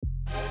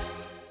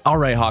All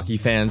right, hockey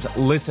fans,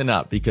 listen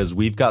up because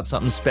we've got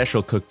something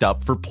special cooked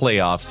up for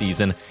playoff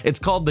season. It's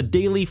called the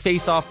Daily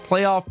Face-Off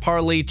Playoff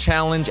Parlay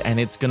Challenge, and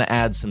it's going to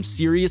add some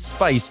serious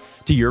spice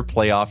to your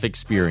playoff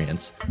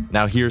experience.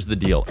 Now, here's the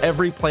deal.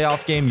 Every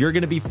playoff game, you're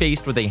going to be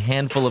faced with a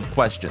handful of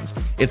questions.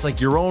 It's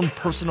like your own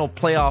personal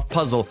playoff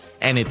puzzle,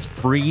 and it's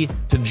free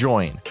to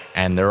join.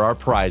 And there are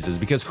prizes,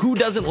 because who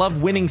doesn't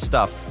love winning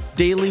stuff?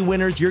 Daily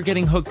winners, you're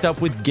getting hooked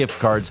up with gift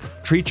cards.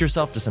 Treat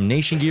yourself to some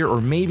Nation gear or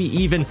maybe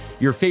even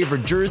your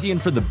favorite jersey.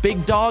 And for the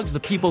big dogs, the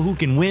people who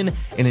can win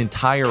an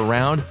entire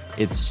round,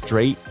 it's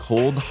straight,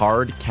 cold,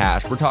 hard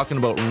cash. We're talking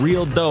about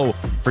real dough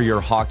for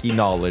your hockey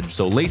knowledge.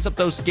 So lace up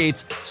those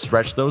skates,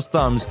 stretch those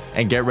thumbs,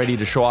 and get ready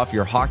to show off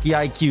your hockey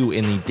IQ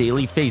in the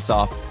Daily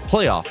Face-Off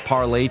Playoff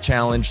Parlay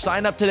Challenge.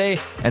 Sign up today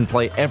and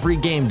play every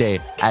game day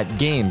at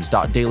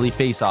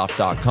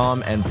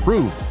games.dailyfaceoff.com and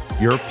prove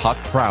your puck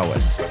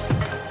prowess.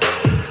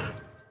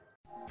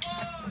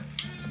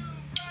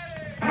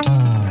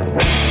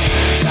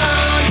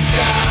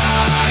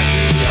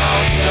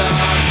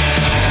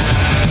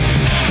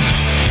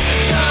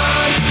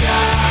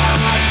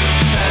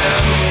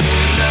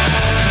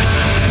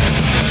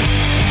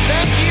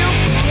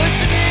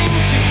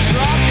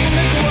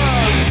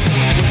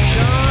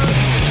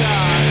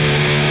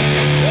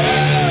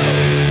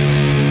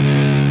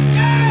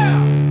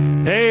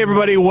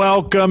 Everybody,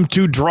 welcome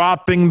to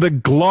Dropping the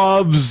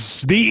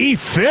Gloves, the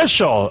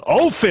official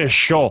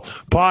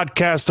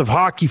podcast of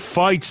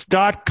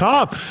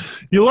hockeyfights.com.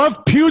 You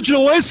love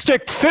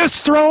pugilistic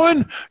fist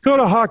throwing? Go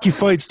to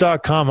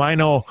hockeyfights.com. I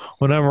know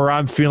whenever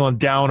I'm feeling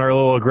down or a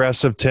little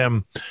aggressive,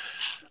 Tim,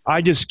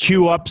 I just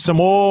queue up some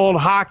old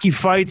hockey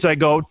fights. I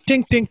go,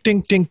 ding, ding,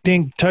 ding, ding,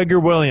 ding, Tiger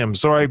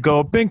Williams. Or I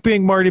go, bing,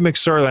 bing, Marty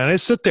McSorley. I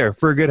sit there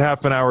for a good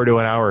half an hour to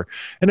an hour,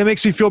 and it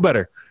makes me feel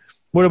better.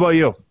 What about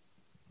you?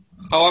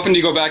 How often do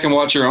you go back and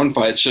watch your own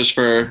fights just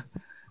for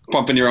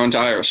pumping your own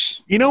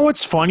tires? You know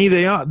what's funny?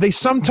 They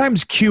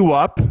sometimes queue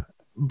up,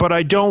 but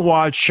I don't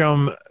watch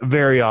them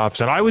very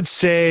often. I would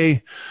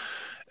say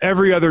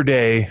every other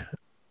day,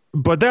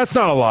 but that's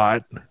not a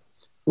lot.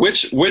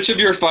 Which of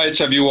your fights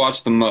have you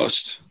watched the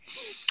most?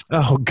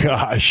 Oh,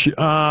 gosh.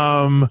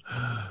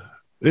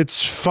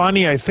 It's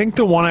funny. I think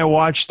the one I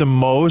watched the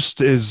most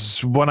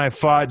is when I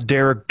fought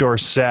Derek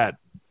Dorsett,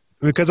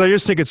 because I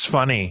just think it's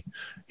funny.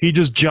 He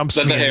just jumps.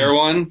 Is that the hair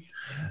one?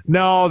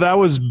 No, that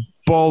was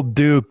Bull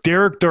Duke.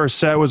 Derek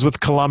Dorsett was with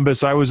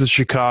Columbus. I was with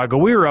Chicago.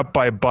 We were up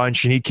by a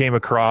bunch, and he came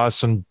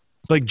across and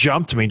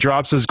jumped me,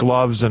 drops his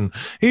gloves, and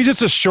he's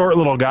just a short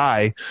little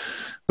guy,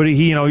 but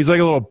he's like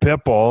a little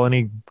pit bull, and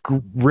he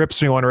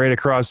rips me one right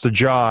across the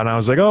jaw, and I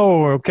was like,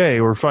 oh,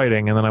 okay, we're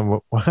fighting. And then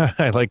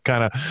I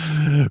kind of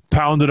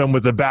pounded him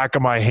with the back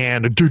of my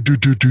hand into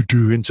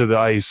the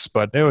ice.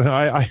 But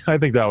I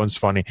think that one's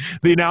funny.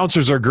 The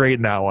announcers are great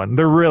in that one.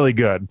 They're really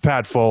good.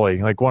 Pat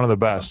Foley, one of the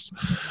best.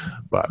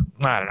 But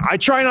I don't know. I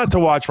try not to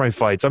watch my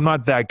fights. I'm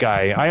not that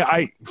guy.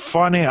 I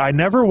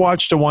never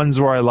watched the ones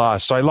where I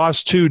lost. So I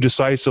lost 2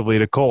 decisively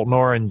to Colt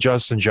Knorr and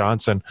Justin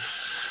Johnson.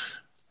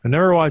 I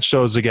never watched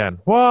those again.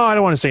 Well, I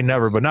don't want to say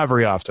never, but not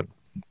very often.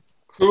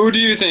 Who do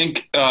you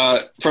think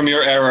from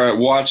your era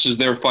watches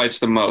their fights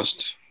the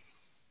most?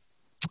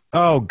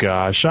 Oh,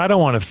 gosh. I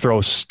don't want to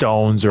throw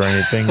stones or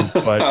anything,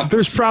 but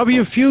there's probably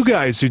a few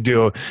guys who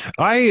do.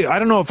 I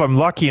don't know if I'm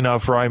lucky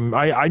enough or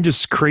I'm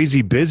just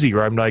crazy busy,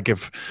 or I'm like,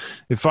 if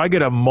I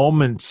get a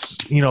moment's,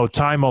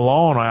 time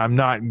alone, I'm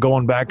not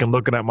going back and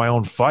looking at my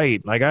own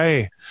fight.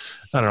 I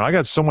don't know. I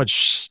got so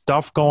much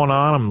stuff going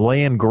on. I'm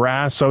laying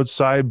grass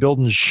outside,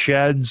 building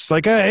sheds.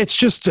 It's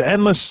just an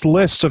endless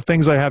list of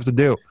things I have to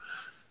do.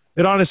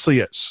 It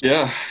honestly is.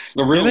 Yeah.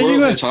 The real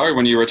world is hard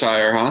when you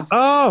retire, huh?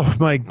 Oh,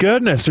 my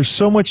goodness. There's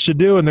so much to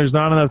do, and there's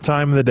not enough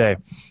time in the day.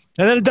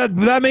 And then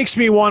that makes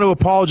me want to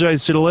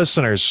apologize to the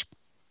listeners.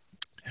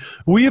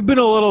 We have been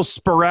a little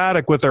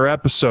sporadic with our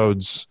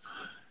episodes,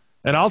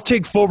 and I'll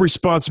take full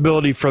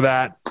responsibility for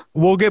that.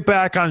 We'll get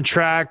back on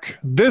track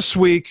this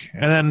week,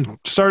 and then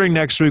starting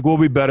next week, we'll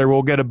be better.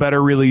 We'll get a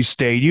better release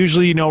date.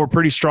 Usually, we're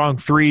pretty strong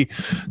three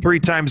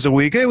times a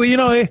week. Hey,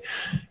 well,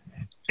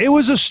 it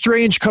was a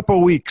strange couple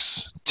of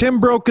weeks.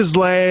 Tim broke his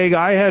leg.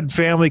 I had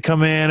family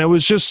come in. It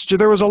was just,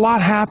 there was a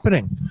lot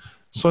happening.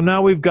 So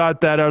now we've got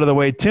that out of the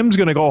way. Tim's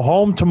going to go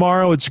home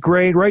tomorrow. It's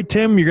great. Right,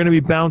 Tim? You're going to be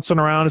bouncing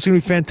around. It's going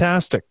to be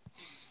fantastic.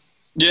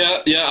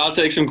 Yeah, I'll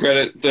take some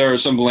credit.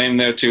 There's some blame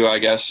there too, I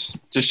guess.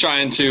 Just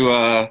trying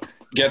to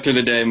get through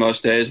the day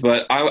most days.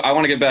 But I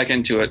want to get back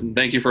into it. And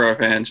thank you for our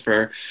fans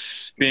for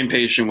being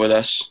patient with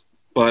us.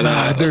 But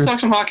let's talk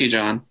some hockey,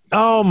 John.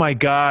 Oh, my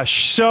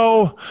gosh.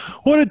 So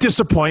what a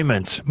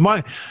disappointment.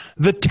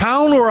 The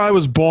town where I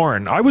was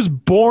born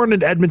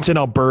in Edmonton,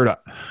 Alberta,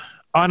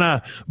 on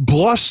a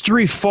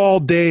blustery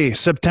fall day,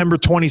 September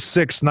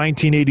 26,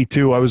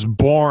 1982. I was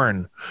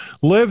born.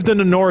 Lived in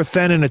the North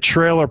End in a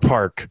trailer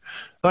park.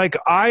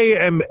 I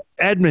am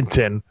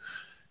Edmonton.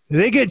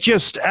 They get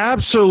just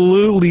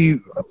absolutely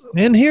 –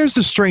 and here's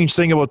the strange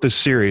thing about this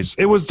series.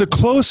 It was the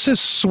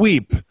closest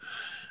sweep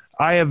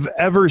I have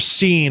ever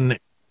seen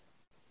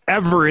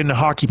in a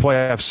hockey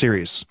playoff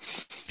series.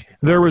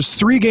 There was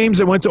 3 games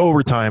that went to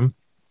overtime.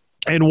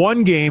 In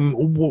one game,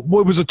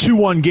 it was a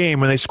 2-1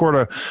 game, and they scored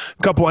a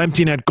couple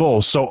empty net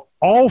goals. So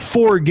all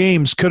 4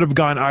 games could have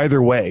gone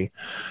either way.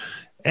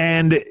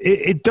 And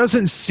it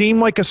doesn't seem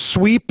like a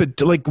sweep.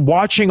 Like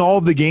watching all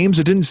of the games,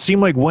 it didn't seem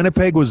like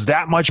Winnipeg was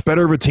that much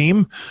better of a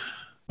team.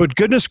 But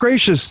goodness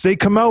gracious, they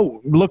come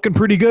out looking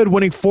pretty good,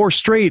 winning 4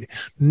 straight.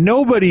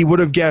 Nobody would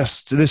have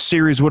guessed this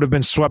series would have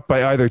been swept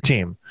by either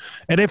team.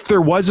 And if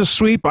there was a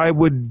sweep, I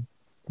would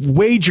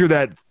wager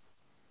that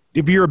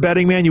if you're a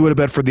betting man, you would have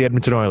bet for the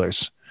Edmonton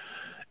Oilers.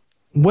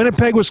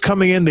 Winnipeg was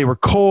coming in. They were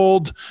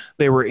cold.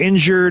 They were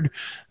injured.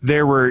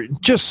 There were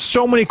just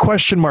so many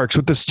question marks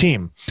with this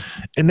team.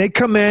 And they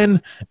come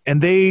in,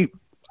 and they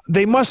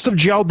must have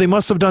gelled. They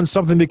must have done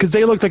something because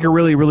they looked like a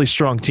really, really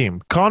strong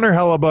team. Connor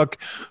Hellebuck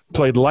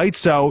played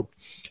lights out.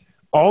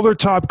 All their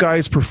top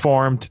guys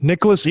performed.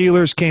 Nicholas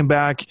Ehlers came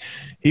back.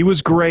 He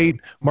was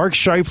great. Mark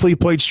Scheifele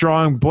played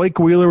strong. Blake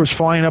Wheeler was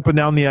flying up and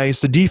down the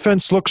ice. The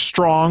defense looked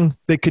strong.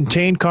 They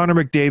contained Connor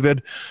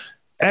McDavid.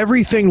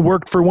 Everything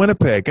worked for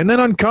Winnipeg. And then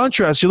on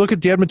contrast, you look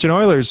at the Edmonton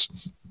Oilers.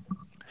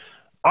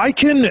 I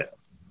can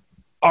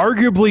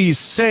arguably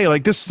say,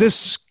 like, this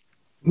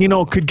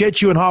could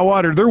get you in hot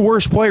water. Their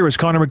worst player is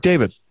Connor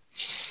McDavid.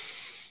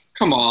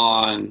 Come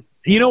on.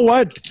 You know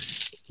what?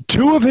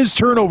 2 of his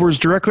turnovers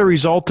directly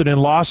resulted in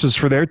losses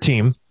for their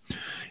team.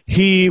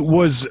 He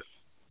was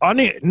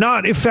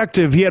not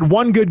effective. He had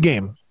 1 good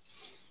game.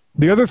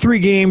 The other 3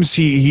 games,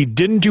 he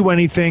didn't do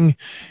anything.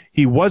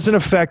 He wasn't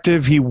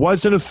effective. He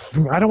wasn't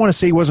I don't want to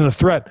say he wasn't a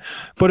threat,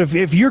 but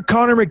if you're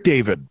Connor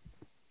McDavid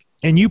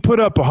and you put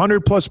up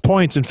 100-plus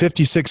points in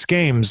 56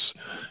 games,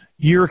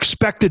 you're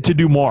expected to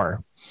do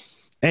more.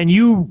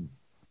 And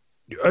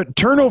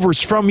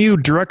turnovers from you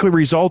directly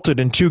resulted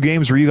in 2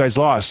 games where you guys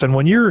lost. And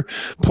when you're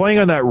playing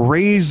on that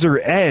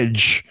razor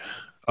edge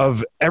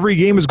of every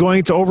game is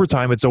going to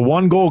overtime, it's a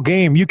 1-goal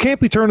game, you can't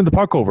be turning the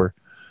puck over.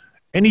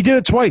 And he did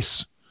it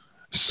twice.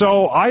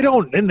 So I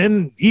don't,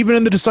 and even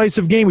in the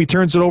decisive game, he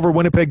turns it over.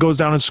 Winnipeg goes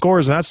down and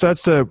scores, and that's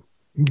the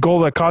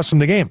goal that cost him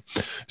the game.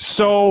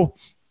 So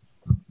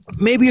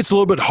maybe it's a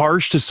little bit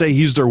harsh to say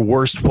he's their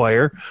worst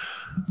player,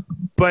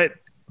 but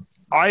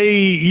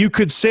you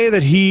could say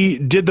that he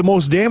did the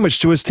most damage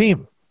to his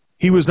team.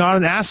 He was not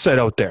an asset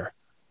out there,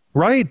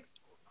 right?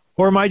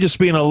 Or am I just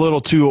being a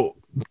little too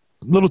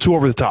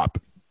over the top?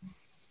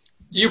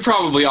 You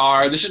probably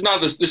are. This is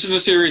the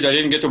series I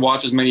didn't get to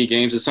watch as many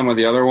games as some of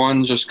the other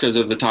ones just because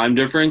of the time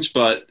difference.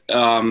 But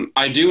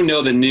I do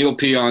know that Neil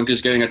Pionk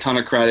is getting a ton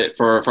of credit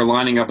for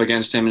lining up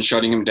against him and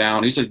shutting him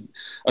down. He's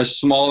a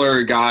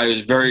smaller guy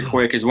who's very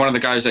quick. He's one of the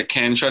guys that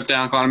can shut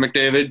down Connor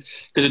McDavid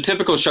because a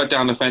typical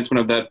shutdown defenseman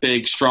of that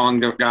big, strong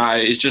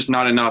guy is just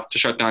not enough to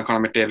shut down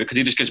Connor McDavid because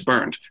he just gets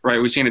burned,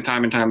 right? We've seen it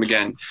time and time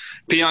again.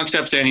 Pionk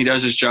steps in. He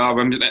does his job.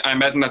 I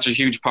imagine that's a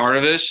huge part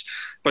of this.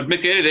 But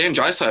McDavid and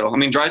Draisaitl,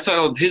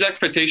 Draisaitl, his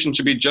expectations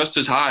should be just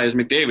as high as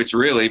McDavid's,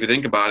 really, if you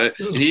think about it.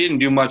 And he didn't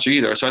do much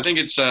either. So I think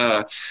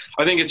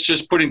it's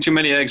just putting too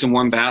many eggs in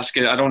one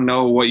basket. I don't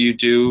know what you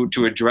do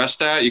to address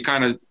that. You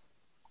kind of,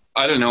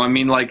 I don't know.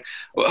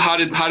 How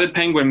did the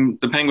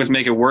Penguins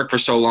make it work for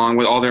so long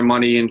with all their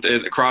money and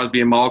the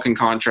Crosby and Malkin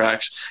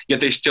contracts,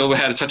 yet they still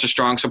had such a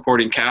strong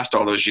supporting cast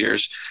all those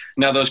years?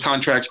 Now those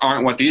contracts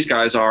aren't what these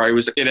guys are.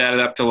 It added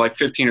up to like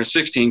 15 or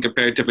 16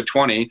 compared to the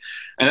 20,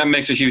 and that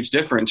makes a huge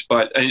difference.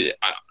 But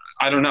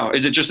I don't know.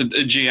 Is it just a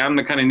GM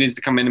that kind of needs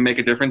to come in and make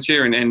a difference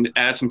here and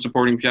add some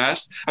supporting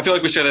cast? I feel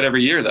like we say that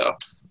every year, though.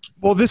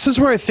 Well, this is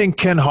where I think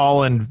Ken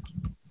Holland,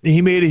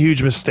 he made a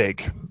huge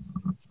mistake.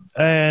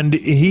 And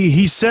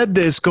he said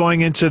this going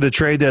into the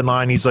trade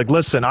deadline. He's like,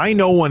 listen, I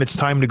know when it's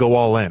time to go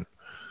all in.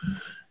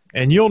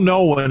 And you'll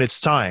know when it's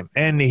time.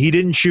 And he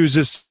didn't choose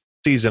this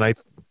season.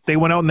 They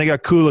went out and they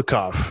got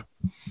Kulikov.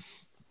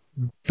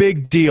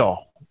 Big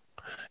deal.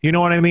 You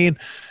know what I mean?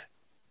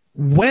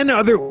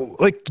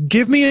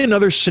 Give me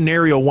another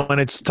scenario when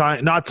it's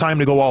not time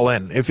to go all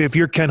in. If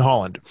you're Ken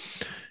Holland,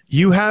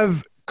 you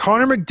have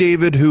Connor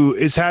McDavid, who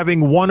is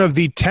having one of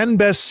the 10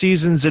 best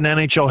seasons in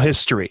NHL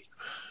history.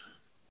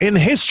 In the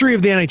history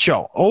of the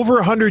NHL, over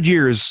 100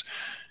 years,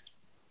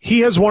 he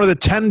has one of the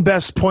 10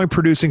 best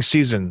point-producing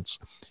seasons.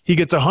 He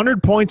gets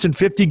 100 points in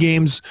 50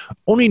 games.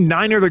 Only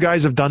 9 other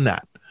guys have done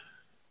that.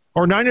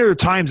 Or 9 other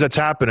times that's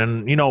happened.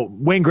 And,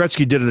 Wayne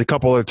Gretzky did it a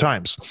couple other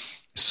times.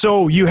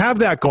 So you have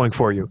that going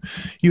for you.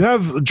 You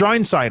have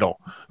Draisaitl,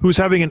 who's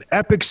having an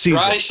epic season.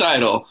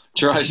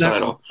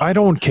 Draisaitl. I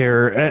don't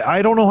care.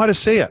 I don't know how to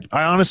say it.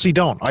 I honestly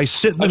don't. I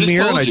sit in the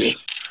mirror and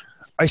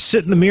I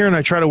sit in the mirror and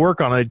I try to work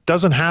on it. It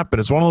doesn't happen.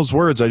 It's one of those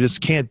words. I just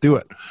can't do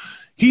it.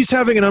 He's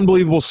having an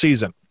unbelievable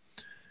season.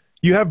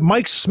 You have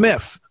Mike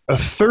Smith, a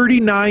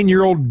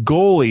 39-year-old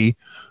goalie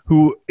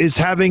who is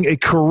having a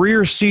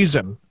career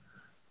season.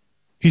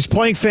 He's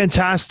playing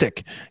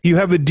fantastic. You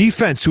have a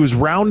defense who is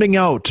rounding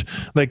out.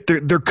 Like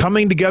they're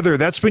coming together.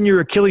 That's been your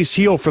Achilles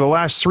heel for the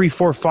last 3,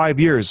 4, 5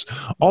 years.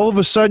 All of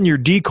a sudden, your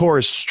D-core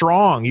is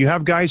strong. You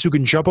have guys who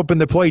can jump up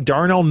into play.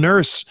 Darnell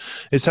Nurse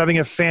is having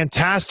a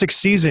fantastic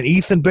season.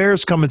 Ethan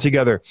Bear's coming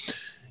together.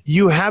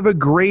 You have a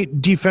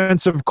great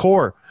defensive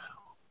core.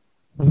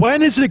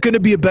 When is it going to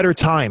be a better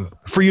time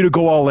for you to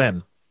go all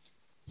in?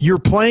 You're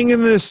playing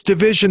in this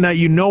division that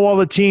you know all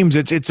the teams.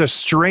 It's a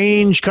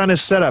strange kind of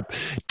setup.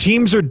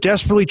 Teams are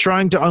desperately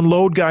trying to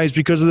unload guys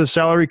because of the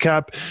salary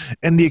cap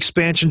and the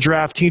expansion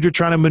draft. Teams are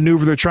trying to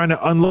maneuver. They're trying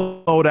to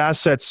unload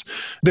assets.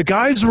 The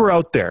guys were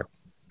out there.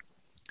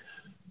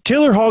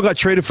 Taylor Hall got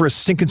traded for a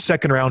stinking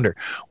second rounder.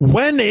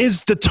 When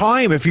is the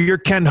time, if you're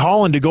Ken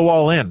Holland, to go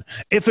all in?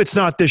 If it's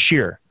not this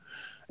year.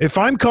 If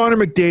I'm Connor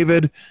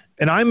McDavid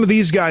and I'm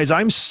these guys,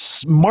 I'm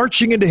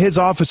marching into his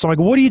office. I'm like,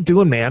 what are you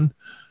doing, man?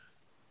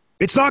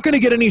 It's not going to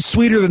get any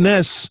sweeter than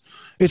this.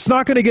 It's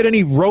not going to get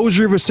any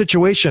rosier of a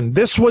situation.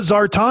 This was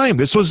our time.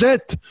 This was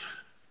it.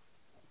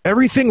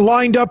 Everything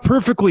lined up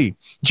perfectly.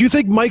 Do you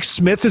think Mike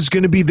Smith is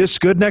going to be this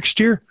good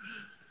next year?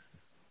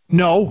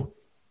 No.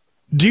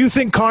 Do you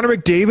think Connor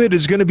McDavid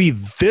is going to be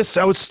this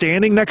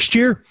outstanding next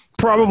year?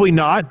 Probably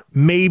not.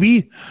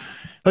 Maybe.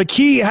 Like,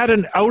 he had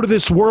an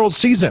out-of-this-world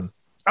season.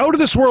 Out of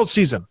this world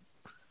season.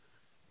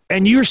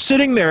 And you're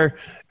sitting there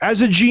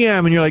as a GM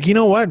and you're like, you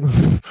know what?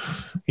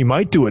 He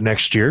might do it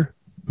next year.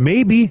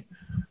 Maybe.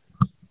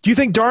 Do you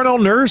think Darnell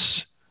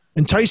Nurse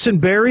and Tyson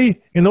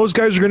Barrie and those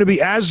guys are going to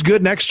be as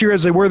good next year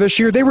as they were this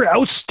year? They were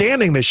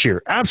outstanding this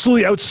year.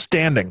 Absolutely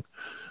outstanding.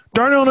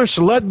 Darnell Nurse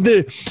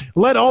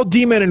led all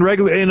D-men in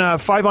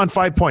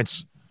 5-on-5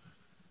 points.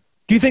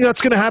 Do you think that's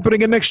going to happen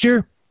again next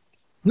year?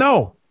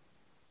 No.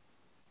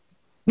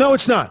 No,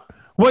 it's not.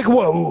 Like,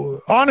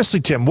 honestly,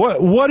 Tim,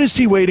 what is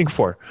he waiting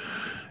for?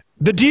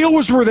 The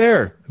deals were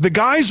there. The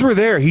guys were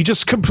there. He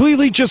just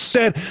completely just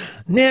said,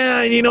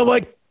 nah,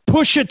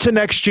 push it to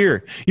next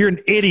year. You're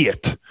an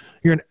idiot.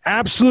 You're an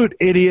absolute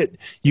idiot.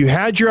 You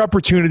had your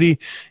opportunity.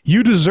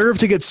 You deserve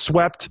to get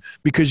swept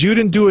because you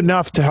didn't do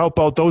enough to help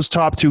out those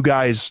top two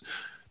guys,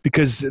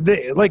 because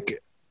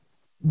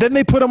then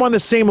they put them on the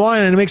same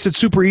line and it makes it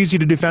super easy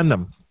to defend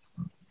them.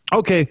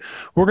 Okay,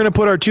 we're going to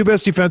put our two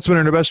best defensemen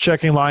in our best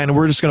checking line, and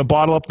we're just going to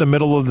bottle up the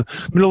middle of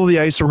the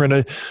ice. We're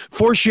going to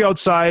force you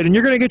outside, and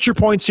you're going to get your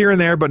points here and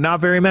there, but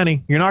not very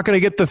many. You're not going to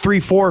get the 3,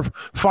 4,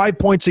 5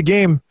 points a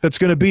game that's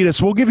going to beat us.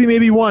 We'll give you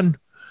maybe one.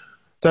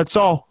 That's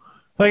all.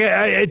 Like,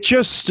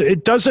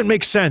 it doesn't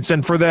make sense.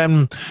 And for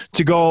them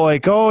to go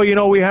like,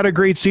 oh, we had a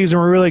great season.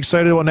 We're really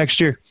excited about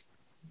next year.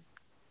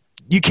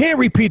 You can't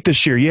repeat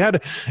this year.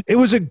 It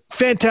was a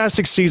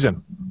fantastic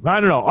season.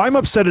 I don't know. I'm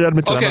upset at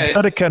Edmonton. Okay. I'm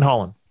upset at Ken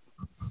Holland.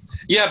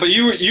 Yeah, but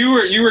you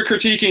were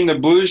critiquing the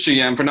Blues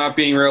GM for not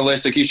being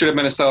realistic. He should have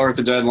been a seller at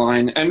the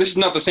deadline. And this is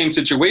not the same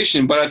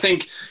situation, but I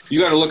think you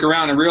got to look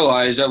around and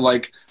realize that,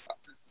 like,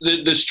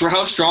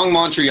 how strong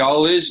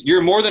Montreal is,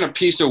 you're more than a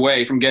piece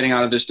away from getting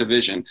out of this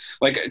division.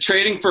 Like,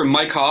 trading for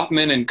Mike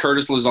Hoffman and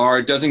Curtis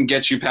Lazar doesn't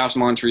get you past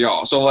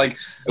Montreal. So, like,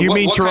 you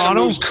mean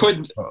Toronto?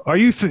 Are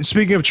you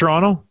speaking of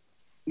Toronto?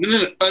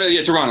 No.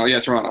 Yeah, Toronto.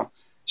 Yeah, Toronto.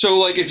 So,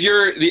 like, if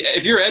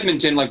you're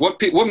Edmonton, like,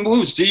 what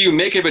moves do you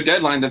make of a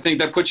deadline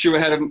that puts you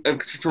ahead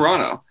of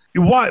Toronto?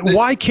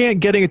 Why can't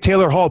getting a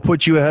Taylor Hall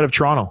put you ahead of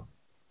Toronto?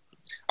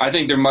 I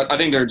think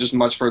they're just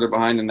much further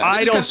behind than that.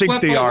 I don't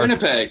think they are.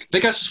 Winnipeg. They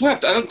got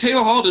swept.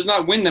 Taylor Hall does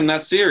not win them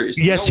that series.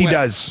 Yes, he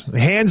does.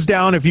 Hands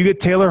down, if you get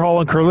Taylor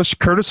Hall and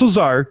Curtis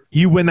Lazar,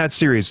 you win that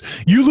series.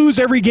 You lose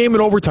every game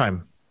in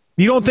overtime.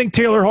 You don't think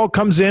Taylor Hall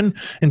comes in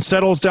and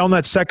settles down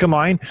that second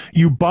line?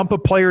 You bump a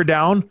player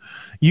down.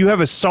 You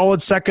have a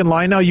solid second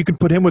line now. You can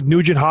put him with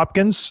Nugent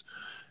Hopkins.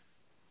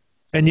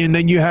 And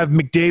then you have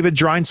McDavid,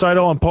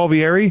 Draisaitl, and Paul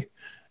Vieri.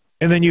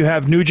 And then you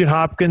have Nugent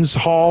Hopkins,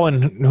 Hall,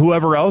 and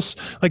whoever else.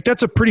 Like,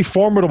 that's a pretty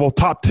formidable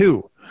top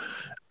two.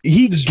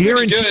 He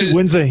guaranteed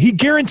wins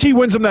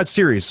them that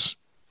series.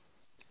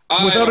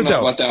 Without a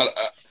doubt. About that.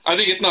 I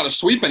think it's not a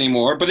sweep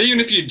anymore. But even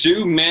if you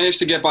do manage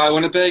to get by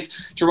Winnipeg,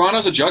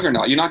 Toronto's a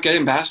juggernaut. You're not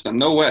getting past them.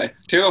 No way.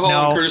 Taylor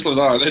Hall and Curtis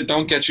Lazar, they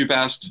don't get you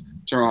past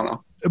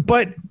Toronto.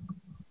 But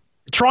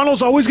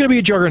Toronto's always going to be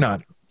a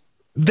juggernaut.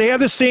 They have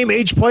the same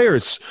age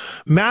players.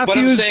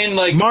 Matthews,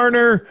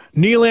 Marner,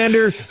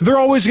 Nylander, they're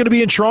always going to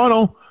be in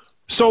Toronto.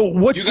 So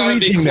what's the reason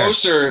there? You got to be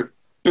closer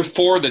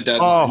before the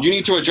deadline. You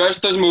need to address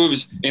those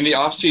moves in the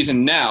offseason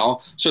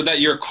now so that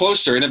you're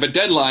closer. And if a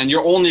deadline,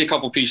 you're only a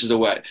couple pieces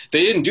away.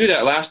 They didn't do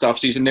that last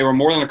offseason. They were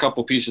more than a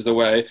couple pieces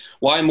away.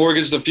 Why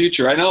mortgage the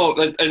future? I know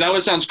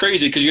it sounds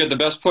crazy because you had the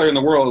best player in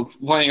the world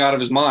playing out of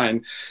his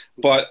mind.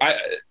 But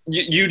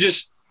you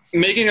just –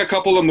 making a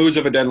couple of moves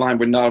of a deadline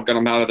would not have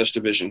gotten them out of this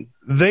division.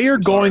 They are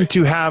going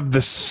to have the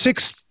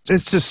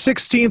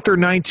 16th or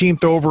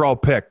 19th overall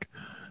pick.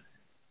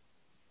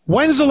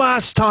 When's the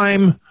last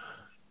time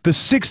the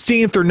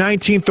 16th or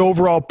 19th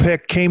overall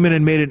pick came in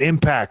and made an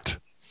impact?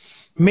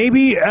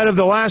 Maybe out of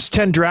the last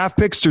 10 draft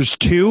picks, there's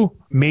 2,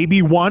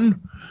 maybe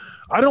 1.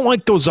 I don't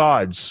like those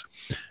odds.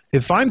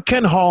 If I'm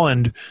Ken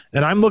Holland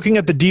and I'm looking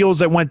at the deals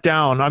that went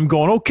down, I'm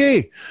going,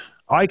 okay,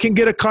 I can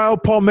get a Kyle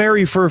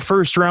Palmieri for a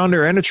first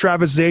rounder and a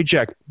Travis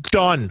Zajac.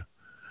 Done.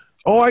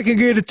 Oh, I can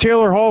get a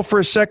Taylor Hall for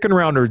a second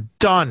rounder.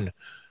 Done.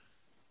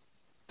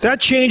 That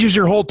changes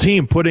your whole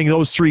team, putting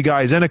those 3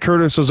 guys and a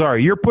Curtis Lazar.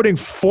 You're putting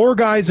 4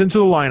 guys into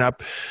the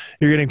lineup.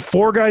 You're getting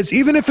 4 guys.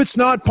 Even if it's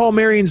not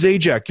Palmieri and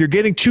Zajac, you're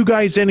getting 2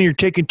 guys in and you're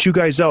taking 2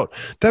 guys out.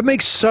 That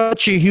makes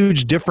such a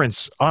huge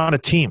difference on a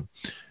team.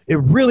 It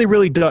really,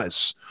 really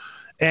does.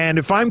 And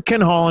if I'm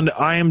Ken Holland,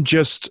 I am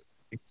just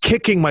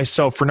kicking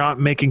myself for not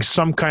making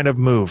some kind of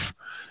move.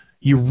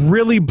 You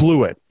really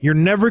blew it. You're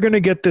never going to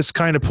get this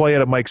kind of play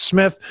out of Mike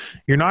Smith.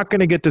 You're not going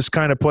to get this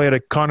kind of play out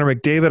of Connor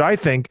McDavid. I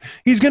think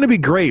he's going to be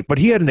great, but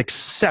he had an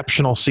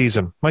exceptional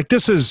season. Like,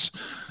 this is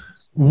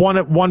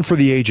one for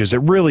the ages.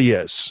 It really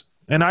is.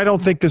 And I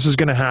don't think this is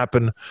going to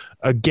happen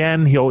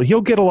again.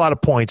 He'll get a lot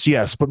of points,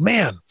 yes, but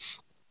man,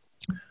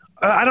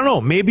 I don't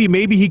know.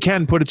 Maybe he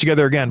can put it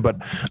together again, but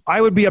I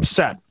would be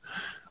upset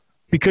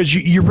because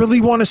you really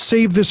want to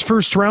save this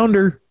first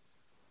rounder.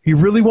 You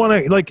really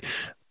want to, like,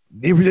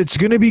 it's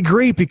going to be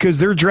great because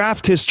their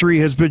draft history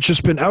has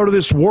just been out of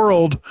this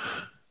world,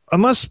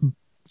 unless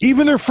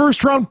even their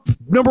first round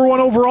number 1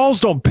 overalls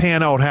don't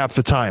pan out half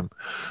the time.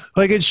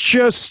 Like,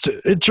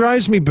 it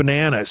drives me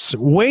bananas.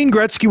 Wayne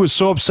Gretzky was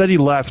so upset he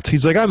left.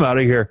 He's like, I'm out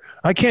of here.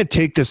 I can't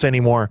take this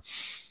anymore.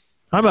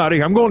 I'm out of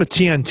here. I'm going to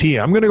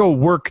TNT. I'm going to go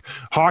work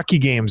hockey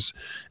games.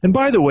 And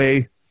by the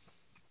way,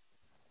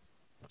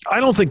 I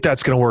don't think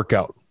that's going to work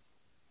out.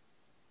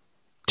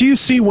 Do you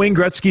see Wayne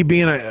Gretzky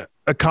being a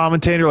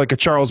commentator like a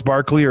Charles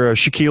Barkley or a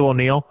Shaquille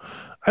O'Neal?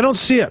 I don't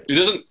see it.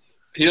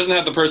 He doesn't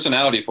have the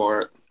personality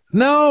for it.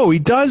 No, he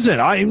doesn't.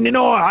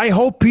 I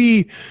hope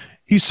he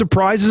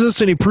surprises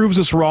us and he proves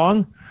us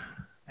wrong.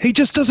 He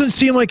just doesn't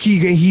seem like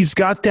he's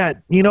got that,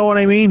 you know what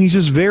I mean? He's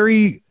just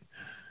very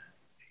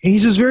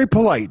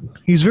polite.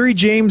 He's very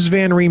James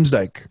Van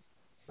Riemsdyk.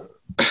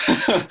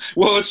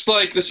 Well, it's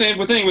like the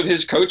same thing with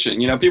his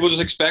coaching. You know, people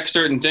just expect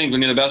certain things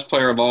when you're the best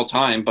player of all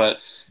time, but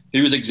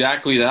he was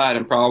exactly that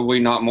and probably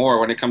not more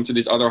when it comes to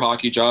these other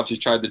hockey jobs he's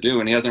tried to do,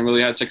 and he hasn't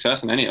really had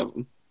success in any of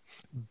them.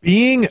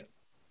 Being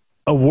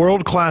a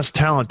world-class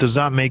talent does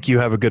not make you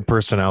have a good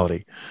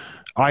personality.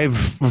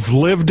 I've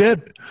lived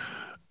it.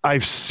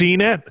 I've seen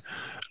it.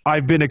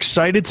 I've been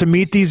excited to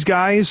meet these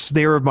guys.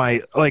 They were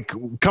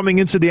coming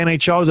into the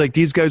NHL, I was like,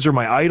 these guys are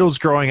my idols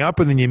growing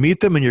up, and then you meet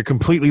them and you're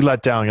completely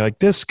let down. You're like,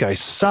 this guy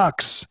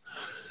sucks.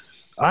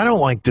 I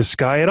don't like this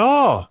guy at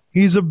all.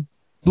 He's a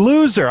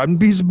loser.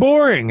 He's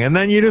boring. And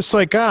then you're just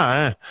like,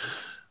 that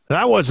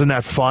wasn't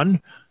that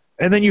fun.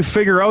 And then you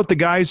figure out the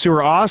guys who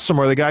are awesome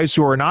or the guys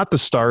who are not the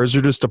stars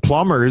are just the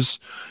plumbers,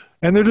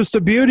 and they're just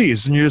the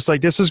beauties. And you're just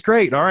like, this is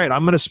great. All right,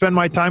 I'm going to spend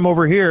my time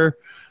over here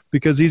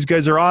because these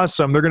guys are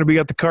awesome. They're going to be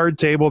at the card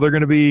table. They're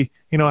going to be,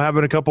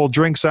 having a couple of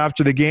drinks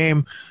after the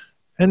game.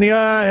 And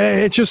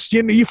it just,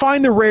 you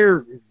find the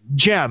rare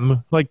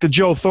gem, like the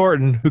Joe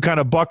Thornton, who kind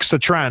of bucks the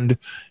trend.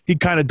 He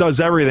kind of does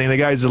everything. The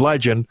guy's a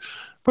legend.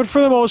 But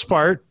for the most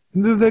part,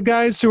 the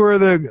guys who are I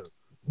don't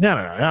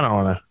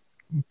want to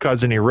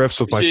cause any rifts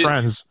with my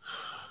friends.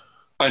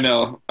 I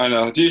know.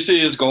 Do you see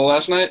his goal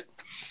last night?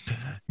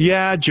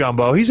 Yeah,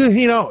 Jumbo. He's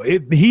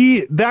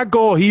that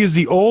goal, he is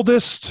the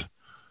oldest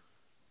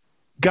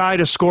guy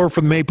to score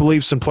for the Maple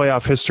Leafs in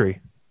playoff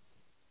history.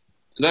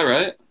 Is that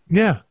right?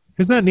 Yeah.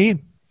 Isn't that neat?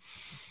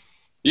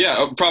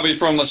 Yeah, probably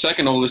from the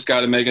second oldest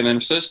guy to make an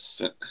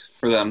assist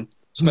for them.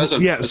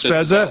 Spezza. Yeah,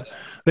 Spezza.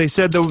 They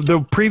said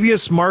the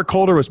previous mark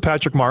holder was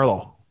Patrick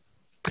Marleau.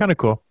 Kind of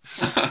cool.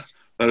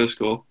 That is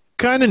cool.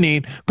 Kind of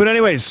neat. But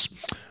anyways,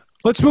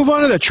 let's move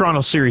on to that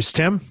Toronto series,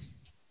 Tim.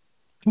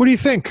 What do you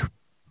think?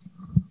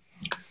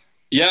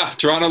 Yeah,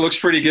 Toronto looks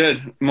pretty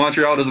good.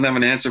 Montreal doesn't have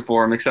an answer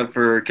for him except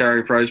for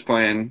Carey Price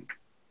playing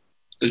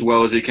as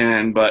well as he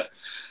can. But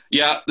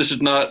yeah, this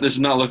is not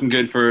looking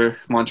good for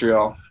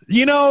Montreal.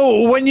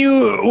 When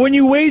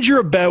you wager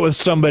a bet with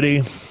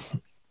somebody,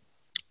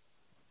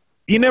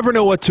 you never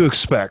know what to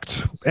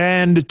expect.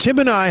 And Tim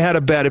and I had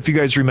a bet, if you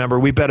guys remember.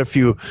 We bet a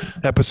few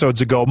episodes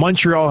ago.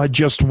 Montreal had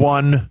just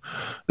won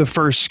the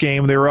first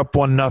game. They were up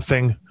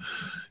 1-0.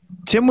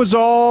 Tim was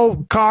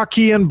all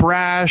cocky and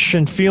brash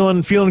and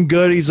feeling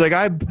good. He's like,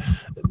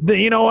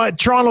 you know what?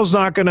 Toronto's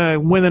not going to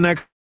win the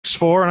next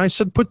 4. And I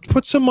said,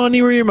 put some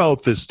money where your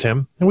mouth is,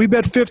 Tim. And we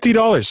bet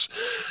 $50.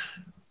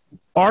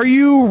 Are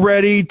you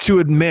ready to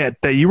admit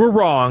that you were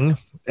wrong?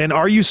 And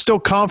are you still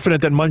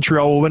confident that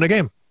Montreal will win a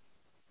game?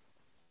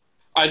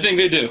 I think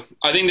they do.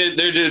 I think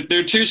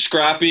they're too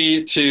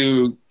scrappy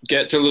to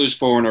get to lose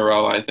 4 in a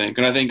row, I think.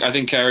 And I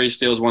think Carey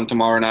steals one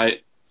tomorrow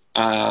night.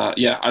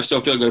 I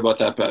still feel good about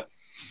that bet.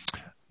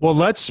 Well,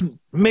 let's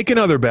make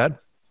another bet.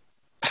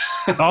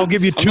 I'll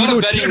give you I'm not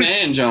a betting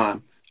man,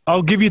 John.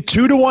 I'll give you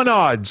 2-1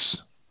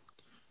 odds.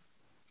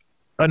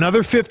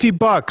 Another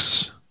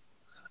 $50.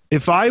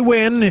 If I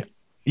win,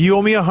 you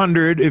owe me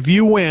 100. If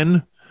you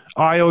win,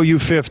 I owe you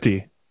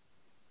 50.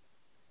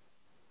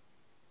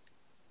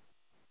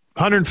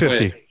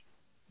 150. Wait.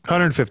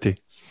 150.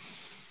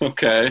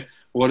 Okay.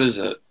 What is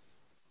it?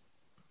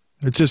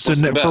 It's just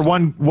for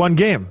one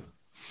game.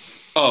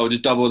 Oh,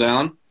 just double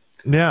down?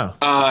 Yeah.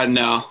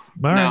 No.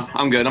 No,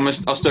 I'm good.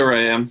 I'll stay where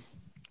I am.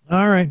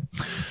 All right.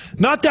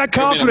 Not that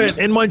confident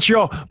in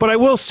Montreal, but I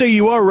will say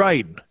you are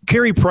right.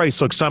 Carey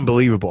Price looks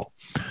unbelievable.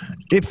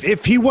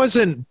 If he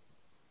wasn't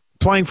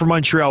playing for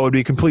Montreal, it would be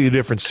a completely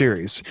different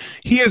series.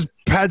 He has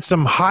had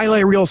some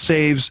highlight reel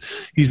saves.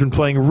 He's been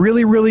playing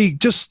really, really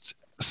just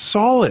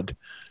solid.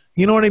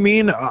 You know what I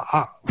mean?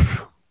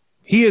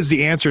 he is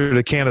the answer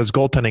to Canada's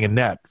goaltending in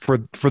net for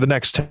the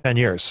next 10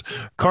 years.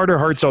 Carter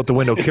Hart's out the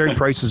window. Carey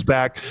Price is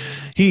back.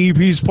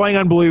 He's playing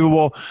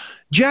unbelievable.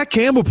 Jack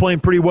Campbell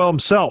playing pretty well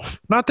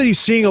himself. Not that he's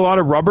seeing a lot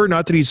of rubber,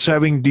 not that he's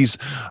having these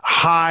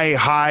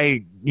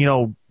high,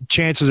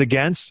 chances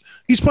against.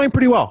 He's playing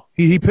pretty well.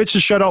 He pitched a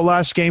shutout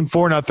last game,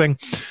 4-0.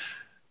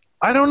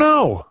 I don't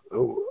know.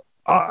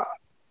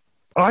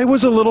 I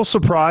was a little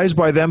surprised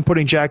by them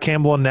putting Jack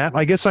Campbell in net.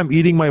 I guess I'm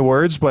eating my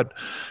words, but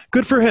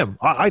good for him.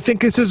 I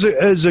think this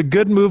is a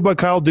good move by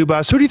Kyle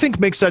Dubas. Who do you think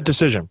makes that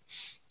decision?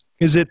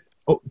 Is it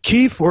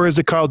Keefe or is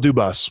it Kyle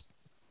Dubas?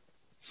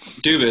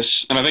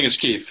 Dubas, and I think it's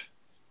Keefe.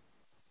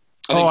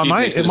 Am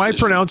I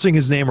pronouncing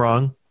his name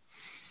wrong?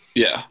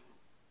 Yeah.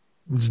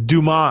 It's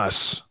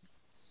Dumas.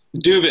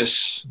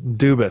 Dubas.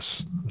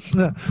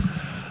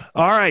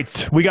 All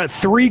right. We got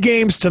 3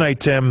 games tonight,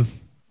 Tim.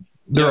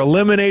 They're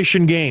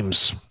elimination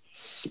games.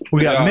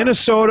 We got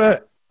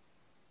Minnesota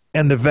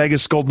and the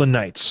Vegas Golden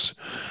Knights.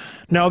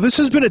 Now, this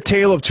has been a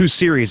tale of 2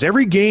 series.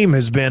 Every game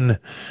has been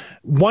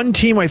one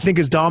team, I think,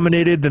 is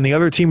dominated, then the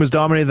other team has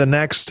dominated the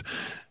next.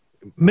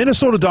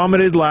 Minnesota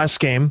dominated last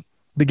game.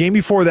 The game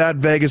before that,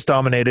 Vegas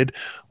dominated.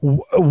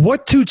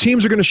 What 2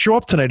 teams are going to show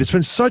up tonight? It's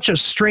been such a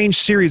strange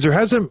series. There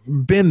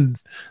hasn't been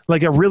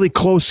like a really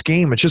close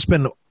game. It's just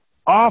been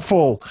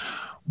awful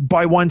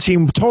by one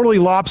team, totally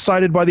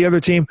lopsided by the other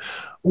team.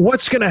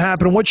 What's going to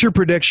happen? What's your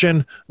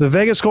prediction? The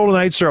Vegas Golden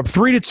Knights are up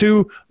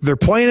 3-2. They're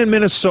playing in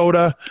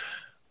Minnesota.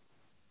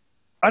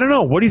 I don't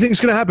know. What do you think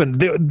is going to happen?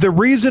 The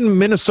reason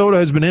Minnesota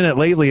has been in it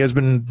lately has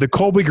been the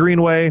Colby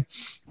Greenway,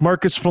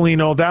 Marcus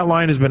Foligno. That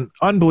line has been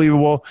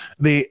unbelievable.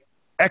 The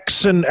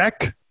Eriksson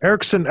Ek.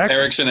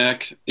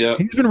 Yeah.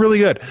 He's been really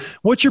good.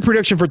 What's your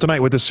prediction for tonight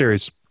with this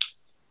series?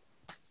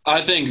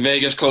 I think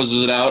Vegas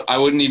closes it out. I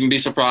wouldn't even be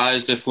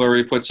surprised if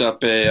Fleury puts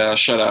up a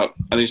shutout.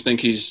 I think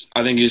he's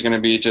going to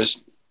be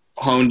just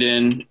honed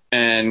in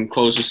and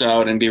close this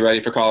out and be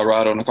ready for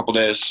Colorado in a couple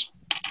days.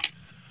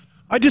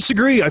 I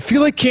disagree. I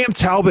feel like Cam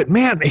Talbot,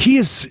 man, he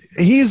is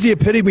the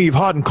epitome of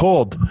hot and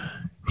cold.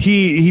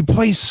 He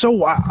plays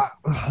so.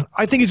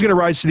 I think he's going to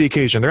rise to the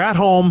occasion. They're at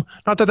home.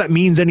 Not that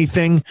means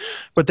anything,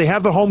 but they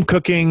have the home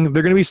cooking.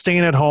 They're going to be staying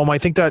at home. I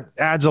think that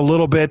adds a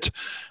little bit.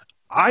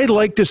 I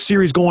like this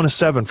series going to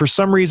 7. For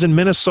some reason,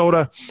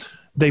 Minnesota,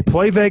 they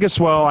play Vegas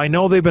well. I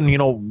know they've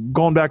been,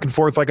 going back and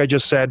forth, like I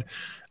just said.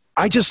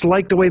 I just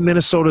like the way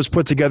Minnesota's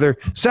put together.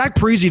 Zach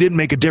Parise didn't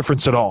make a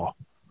difference at all,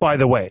 by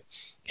the way.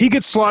 He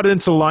gets slotted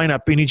into the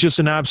lineup, and he's just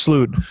an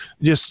absolute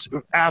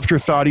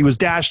afterthought. He was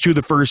dashed to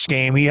the first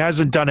game. He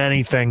hasn't done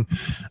anything.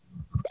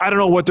 I don't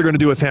know what they're going to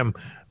do with him,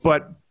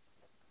 but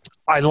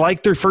I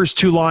like their first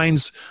 2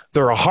 lines.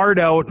 They're a hard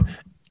out.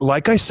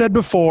 Like I said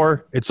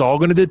before, it's all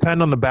going to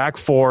depend on the back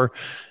 4.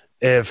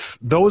 If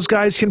those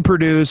guys can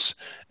produce,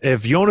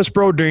 if Jonas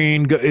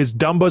Brodin is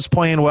Dumba's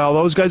playing well,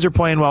 those guys are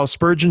playing well.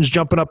 Spurgeon's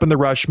jumping up in the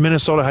rush.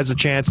 Minnesota has a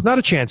chance. Not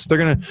a chance. They're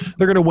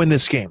gonna win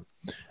this game.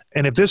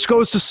 And if this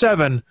goes to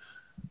 7,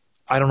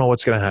 I don't know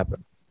what's going to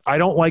happen. I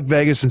don't like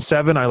Vegas in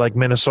 7. I like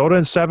Minnesota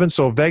in 7.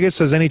 So if Vegas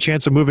has any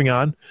chance of moving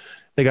on,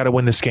 they got to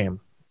win this game.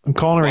 I'm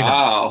calling it right now.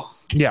 Wow.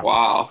 Yeah.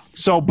 Wow.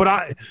 So,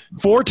 but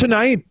for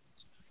tonight,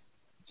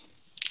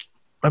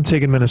 I'm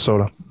taking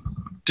Minnesota.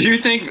 Do you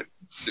think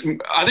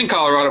 – I think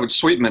Colorado would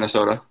sweep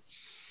Minnesota.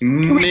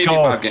 Maybe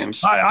 5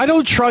 games. I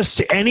don't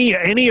trust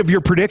any of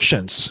your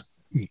predictions.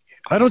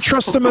 I don't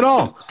trust them at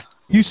all.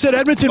 You said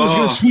Edmonton was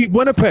going to sweep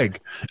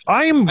Winnipeg.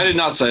 I did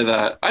not say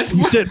that. I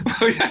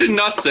did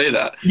not say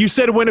that. You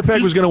said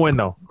Winnipeg was going to win,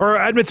 though, or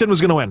Edmonton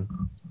was going to win.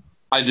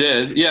 I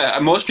did. Yeah,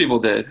 most people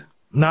did.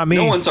 Not me.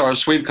 No one saw a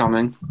sweep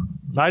coming.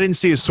 I didn't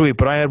see a sweep,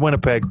 but I had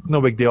Winnipeg. No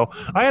big deal.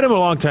 I had him a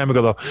long time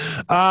ago,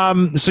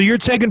 though. So you're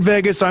taking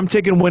Vegas. I'm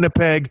taking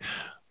Winnipeg.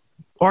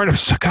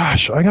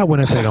 Gosh, I got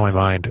Winnipeg on my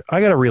mind. I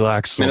got to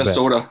relax a little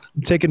Minnesota. bit.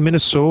 I'm taking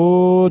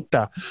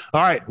Minnesota.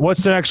 All right,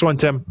 what's the next one,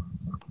 Tim?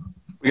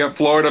 We got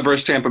Florida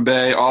versus Tampa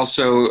Bay,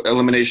 also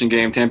elimination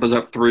game. Tampa's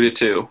up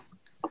 3-2.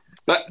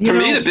 But for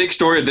me, the big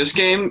story of this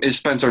game is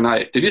Spencer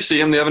Knight. Did you see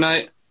him the other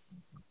night?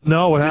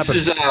 No, what happened?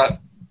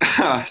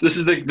 This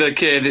is the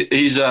kid.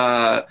 He's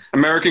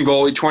American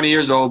goalie, 20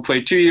 years old,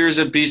 played 2 years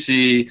at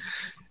BC,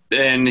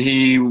 and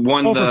he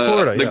won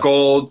the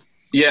gold.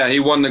 Yeah, he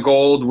won the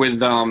gold with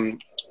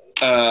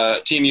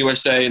Team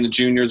USA in the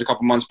juniors a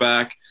couple months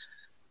back.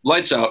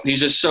 Lights out.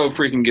 He's just so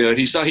freaking good.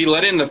 He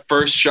let in the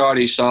first shot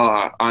he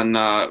saw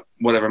on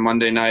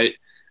Monday night,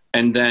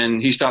 and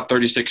then he stopped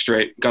 36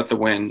 straight, got the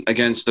win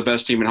against the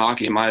best team in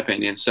hockey, in my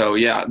opinion. So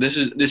yeah,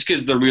 this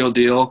kid's the real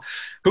deal.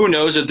 Who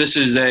knows if this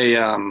is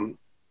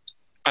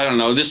I don't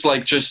know, this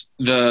like just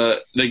the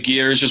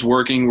gears just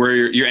working where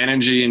your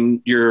energy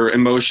and your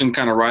emotion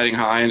kind of riding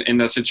high in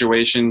that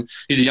situation.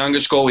 He's the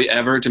youngest goalie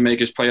ever to make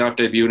his playoff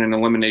debut in an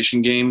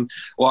elimination game,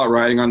 a lot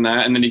riding on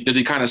that. And then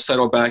he kind of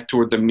settle back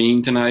toward the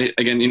mean tonight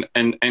again,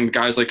 and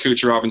guys like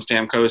Kucherov and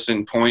Stamkos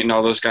and Point and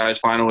all those guys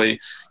finally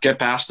get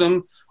past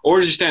him. Or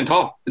does he stand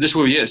tall? This is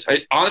who he is.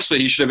 Honestly,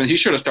 he should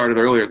have started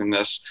earlier than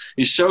this.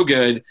 He's so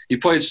good. He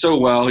plays so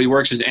well. He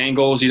works his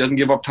angles. He doesn't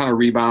give up a ton of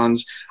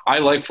rebounds. I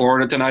like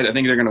Florida tonight. I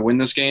think they're going to win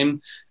this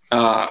game.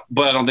 but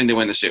I don't think they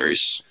win the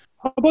series.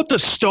 How about the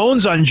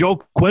stones on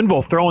Joe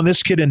Quenneville throwing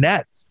this kid in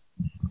net?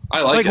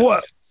 I like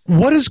it.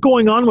 What is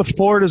going on with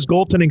Florida's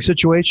goaltending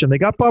situation? They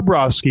got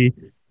Bobrovsky.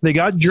 They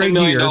got Drake $10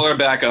 million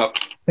backup.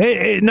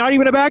 Not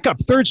even a backup.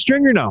 Third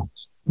stringer now.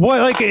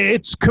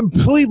 It's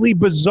completely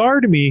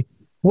bizarre to me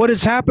what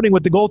is happening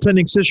with the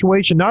goaltending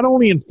situation, not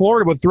only in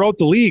Florida, but throughout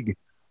the league.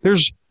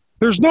 There's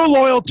no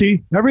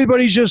loyalty.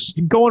 Everybody's just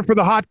going for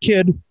the hot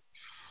kid.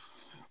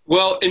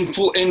 Well, in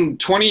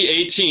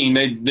 2018,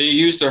 they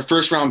used their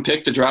first-round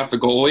pick to draft the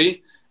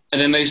goalie,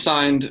 and then they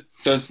signed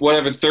the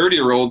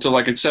 30-year-old to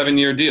like a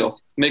 7-year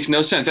deal. Makes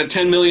no sense. At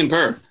 $10 million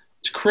per.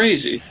 It's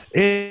crazy.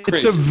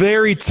 It's a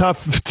very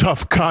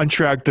tough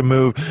contract to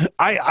move.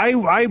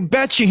 I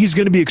bet you he's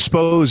going to be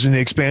exposed in the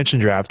expansion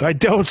draft. I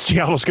don't see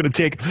how it's going to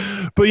take.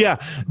 But yeah,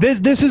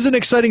 this is an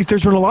exciting.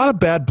 There's been a lot of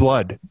bad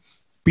blood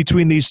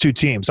between these two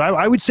teams.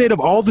 I would say of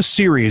all the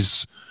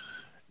series,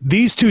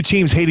 these two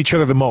teams hate each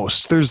other the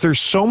most. There's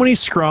so many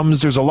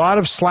scrums. There's a lot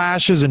of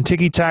slashes and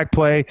ticky-tack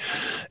play.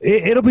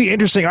 It'll be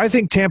interesting. I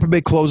think Tampa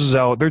Bay closes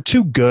out. They're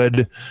too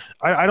good.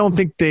 I don't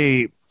think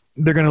they're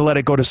going to let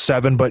it go to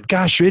 7, but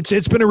gosh,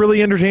 it's been a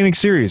really entertaining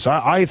series.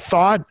 I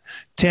thought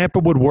Tampa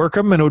would work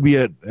them and it would be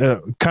a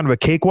kind of a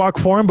cakewalk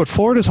for them, but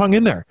Florida's hung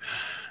in there.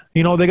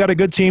 You know, they got a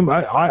good team.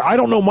 I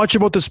don't know much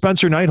about the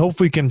Spencer Knight.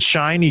 Hopefully he can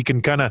shine. He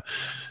can kind of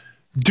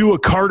do a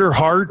Carter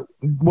Hart,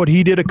 what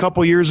he did a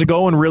couple years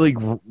ago, and really,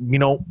 you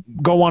know,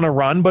 go on a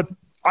run. But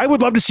I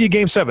would love to see a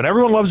Game 7.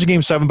 Everyone loves a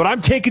Game 7, but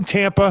I'm taking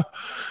Tampa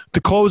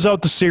to close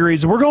out the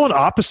series. We're going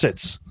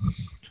opposites.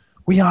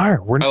 We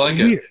are. I like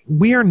it.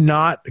 We are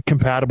not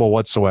compatible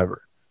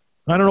whatsoever.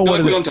 I don't know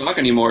what we don't talk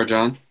anymore,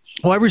 John.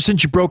 Well, ever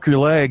since you broke your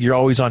leg, you're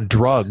always on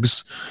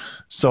drugs,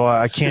 so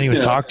I can't even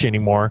talk to you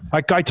anymore.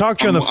 I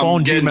talked to you on the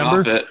phone. Do you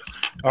remember?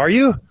 Are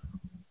you?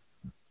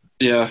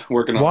 Yeah,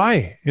 working on it.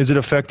 Why? Is it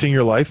affecting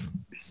your life?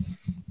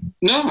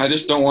 No, I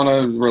just don't want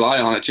to rely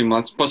on it too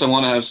much. Plus, I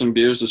want to have some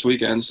beers this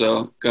weekend,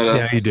 so gotta.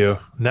 Yeah, you do.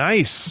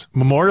 Nice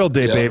Memorial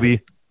Day,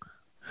 baby.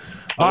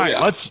 All right,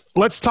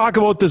 let's talk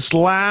about this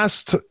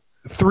last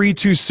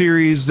 3-2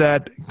 series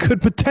that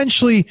could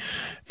potentially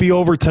be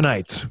over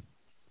tonight.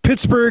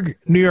 Pittsburgh,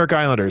 New York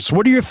Islanders.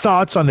 What are your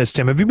thoughts on this,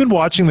 Tim? Have you been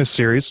watching this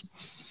series?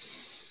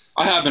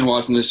 I have been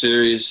watching this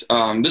series.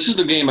 This is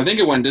the game. I think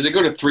it went. Did it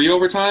go to 3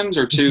 overtimes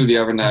or 2 the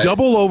other night?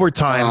 Double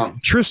overtime.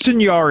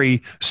 Tristan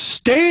Jarry,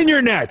 stay in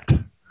your net.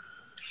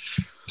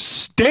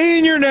 Stay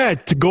in your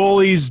net,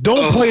 goalies.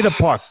 Don't play the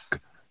puck.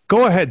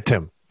 Go ahead,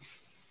 Tim.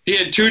 He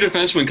had 2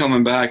 defensemen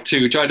coming back,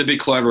 too. Tried to be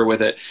clever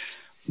with it.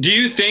 Do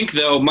you think,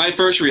 though, my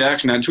first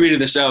reaction, I tweeted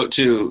this out,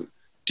 too.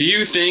 Do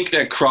you think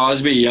that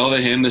Crosby yelled at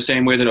him the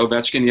same way that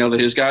Ovechkin yelled at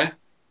his guy?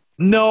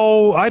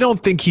 No, I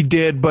don't think he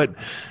did, but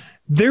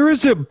there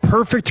is a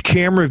perfect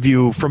camera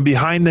view from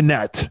behind the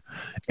net,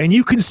 and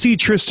you can see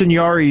Tristan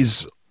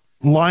Jarry's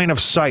line of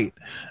sight.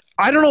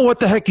 I don't know what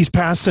the heck he's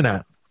passing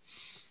at.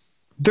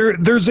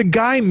 There's a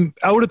guy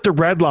out at the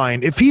red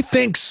line. If he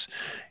thinks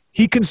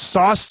he can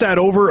sauce that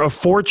over a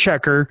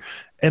forechecker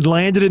and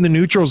land it in the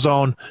neutral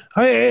zone,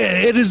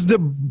 it is the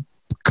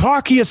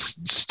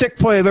cockiest stick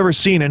play I've ever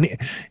seen. And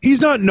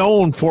he's not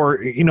known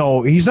for, you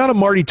know, he's not a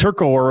Marty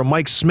Turco or a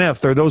Mike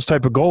Smith or those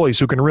type of goalies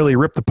who can really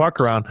rip the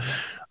puck around.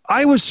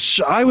 I was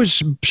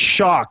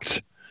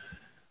shocked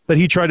that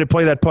he tried to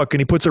play that puck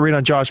and he puts it right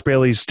on Josh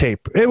Bailey's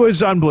tape. It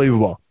was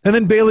unbelievable. And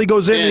then Bailey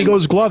goes in and he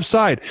goes glove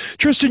side.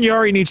 Tristan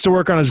Jarry needs to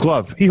work on his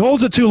glove. He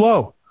holds it too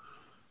low.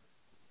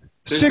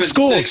 There's 6 been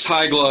goals. 6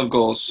 high glove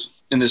goals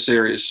in this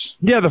series.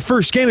 Yeah, the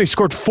first game they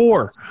scored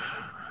 4.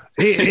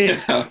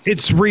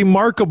 It's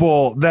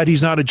remarkable that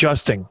he's not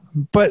adjusting.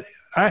 But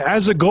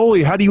as a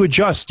goalie, how do you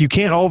adjust? You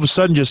can't all of a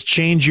sudden just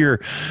change your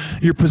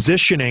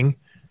positioning.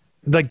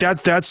 Like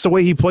that's the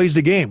way he plays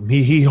the game.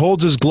 He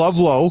holds his glove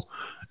low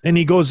and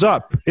he goes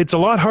up. It's a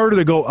lot harder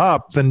to go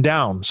up than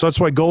down. So that's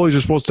why goalies are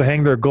supposed to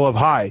hang their glove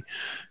high.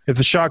 If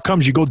the shot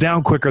comes, you go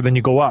down quicker than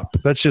you go up.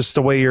 That's just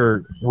the way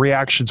your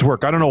reactions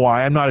work. I don't know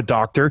why. I'm not a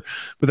doctor,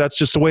 but that's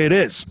just the way it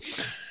is.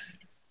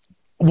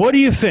 What do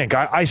you think?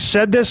 I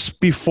said this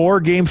before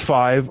Game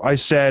 5. I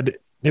said,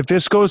 if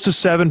this goes to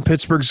 7,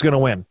 Pittsburgh's going to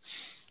win.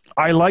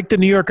 I like the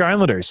New York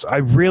Islanders. I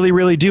really,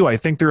 really do. I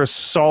think they're a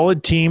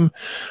solid team.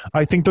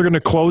 I think they're going to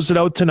close it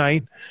out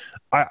tonight.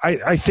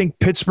 I think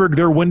Pittsburgh,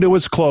 their window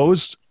is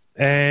closed,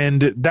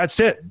 and that's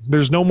it.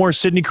 There's no more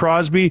Sidney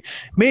Crosby.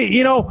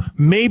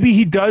 Maybe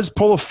he does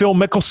pull a Phil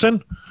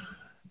Mickelson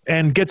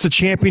and gets a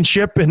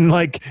championship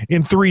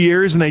in 3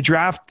 years, and they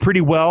draft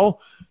pretty well,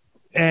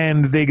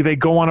 and they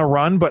go on a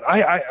run. But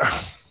I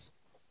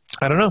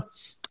don't know.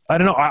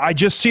 I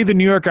just see the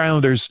New York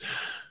Islanders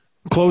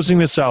closing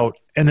this out,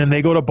 and then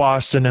they go to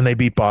Boston and they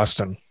beat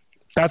Boston.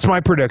 That's my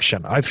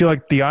prediction. I feel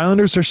like the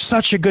Islanders are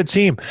such a good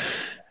team.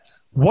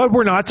 What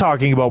we're not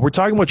talking about, we're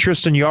talking about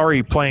Tristan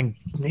Jarry playing,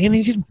 and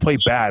he didn't play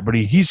bad, but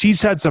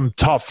he's had some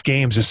tough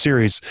games this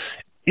series.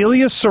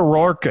 Ilya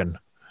Sorokin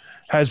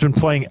has been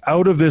playing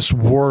out of this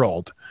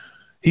world.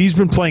 He's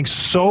been playing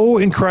so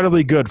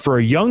incredibly good for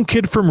a young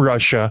kid from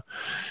Russia.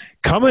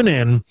 coming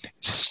in,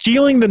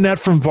 stealing the net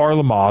from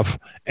Varlamov,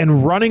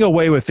 and running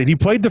away with it. He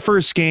played the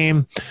first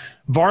game.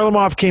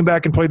 Varlamov came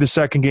back and played the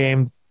second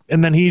game,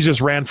 and then he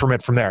just ran from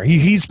it from there.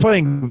 He's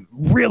playing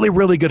really,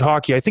 really good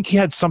hockey. I think he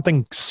had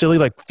something silly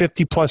like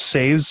 50-plus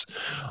saves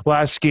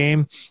last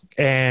game,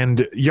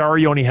 and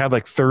Yari only had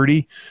like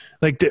 30.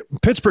 Like the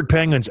Pittsburgh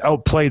Penguins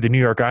outplayed the New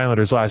York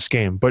Islanders last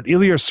game, but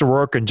Ilya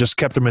Sorokin just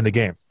kept them in the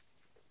game.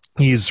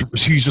 He's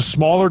a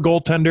smaller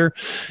goaltender,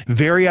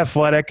 very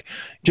athletic,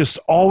 just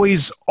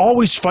always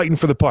fighting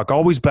for the puck,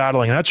 always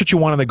battling. And that's what you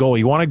want in the goalie.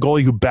 You want a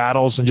goalie who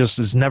battles and just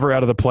is never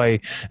out of the play,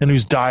 and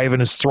who's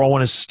diving, is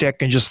throwing his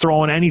stick, and just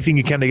throwing anything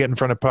you can to get in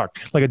front of the puck,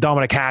 like a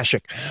Dominic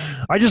Hasek.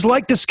 I just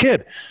like this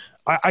kid.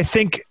 I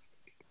think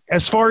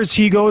as far as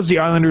he goes, the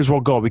Islanders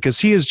will go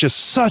because he is just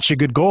such a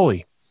good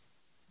goalie.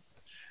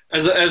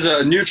 As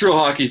a neutral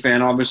hockey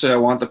fan, obviously I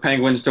want the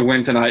Penguins to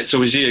win tonight, so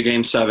we see a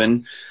Game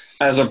 7.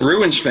 As a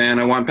Bruins fan,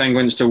 I want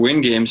Penguins to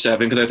win Game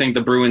 7 because I think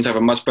the Bruins have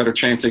a much better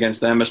chance against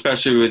them,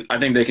 especially with, I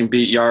think they can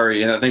beat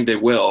Yari, and I think they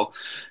will.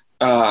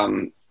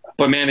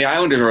 But man, the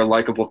Islanders are a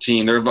likable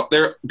team.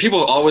 They're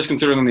people always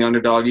consider them the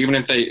underdog, even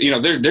if they,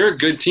 they're a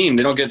good team.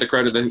 They don't get the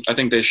credit that I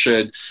think they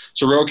should.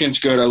 Sorokin's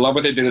good. I love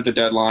what they did at the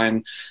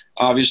deadline.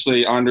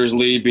 Obviously, Anders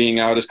Lee being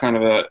out is kind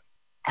of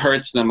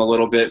hurts them a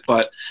little bit,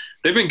 but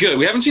they've been good.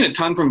 We haven't seen a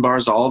ton from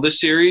Barzal this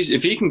series.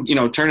 If he can,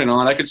 turn it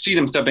on, I could see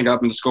them stepping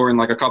up and scoring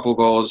like a couple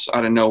goals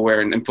out of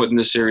nowhere and putting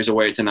this series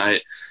away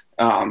tonight.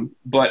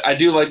 But I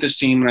do like this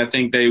team, and I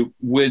think they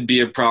would be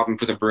a problem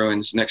for the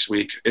Bruins next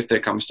week if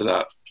it comes to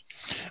that.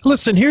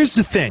 Listen, here's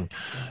the thing.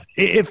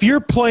 If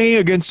you're playing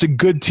against a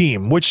good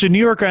team, which the New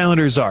York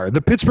Islanders are,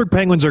 the Pittsburgh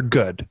Penguins are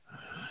good,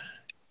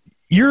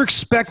 you're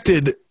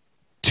expected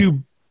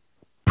to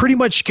pretty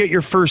much get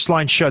your first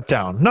line shut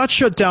down. Not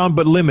shut down,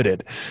 but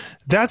limited.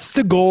 That's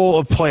the goal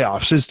of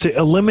playoffs, is to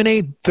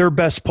eliminate their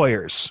best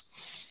players.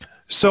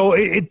 So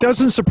it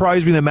doesn't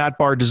surprise me that Matt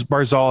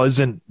Barzal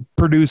isn't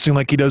producing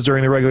like he does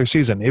during the regular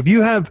season. If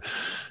you have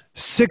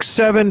 6,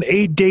 7,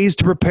 8 days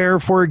to prepare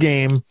for a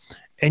game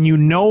and you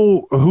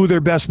know who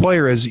their best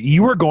player is,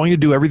 you are going to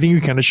do everything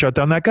you can to shut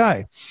down that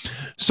guy.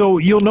 So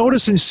you'll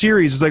notice in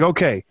series, it's like,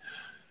 okay,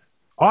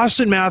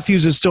 Austin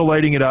Matthews is still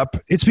lighting it up.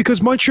 It's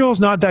because Montreal's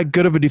not that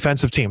good of a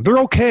defensive team. They're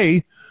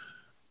okay,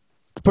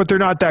 but they're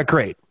not that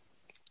great.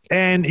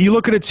 And you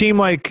look at a team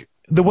like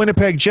the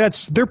Winnipeg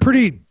Jets, they're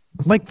pretty,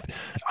 like,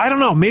 I don't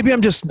know. Maybe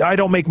I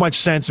don't make much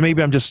sense.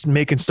 Maybe I'm just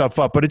making stuff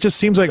up, but it just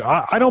seems like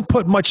I don't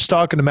put much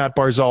stock into Matt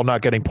Barzal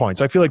not getting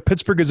points. I feel like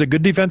Pittsburgh is a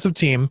good defensive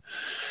team,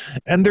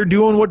 and they're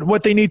doing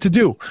what they need to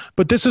do.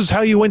 But this is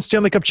how you win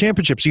Stanley Cup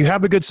championships. You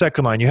have a good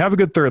second line. You have a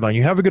good third line.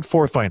 You have a good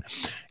fourth line.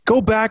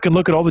 Go back and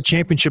look at all the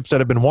championships that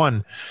have been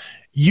won.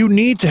 You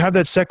need to have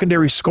that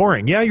secondary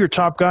scoring. Yeah, your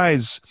top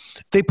guys,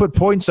 they put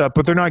points up,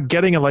 but they're not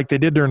getting it like they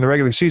did during the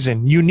regular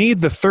season. You need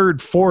the third,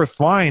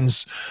 fourth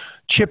lines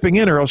chipping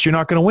in, or else you're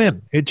not going to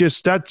win.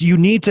 You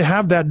need to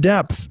have that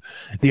depth.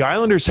 The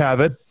Islanders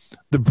have it.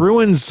 The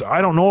Bruins, I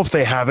don't know if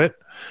they have it.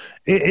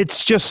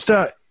 It's just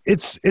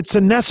it's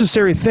a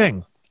necessary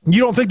thing.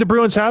 You don't think the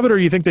Bruins have it, or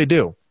you think they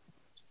do?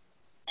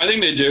 I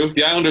think they do.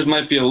 The Islanders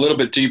might be a little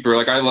bit deeper.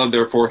 Like, I love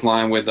their fourth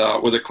line with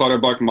a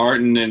Clutterbuck,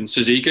 Martin, and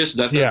Cizikas.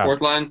 That's their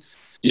fourth line.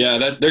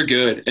 Yeah, they're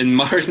good. And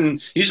Martin,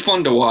 he's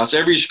fun to watch.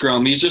 Every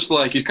scrum, he's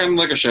kind of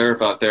like a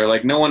sheriff out there.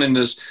 Like, no one in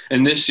this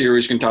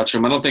series can touch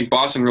him. I don't think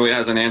Boston really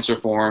has an answer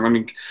for him. I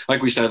mean,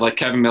 like we said, like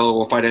Kevin Miller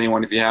will fight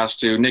anyone if he has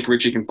to. Nick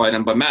Ritchie can fight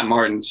him, but Matt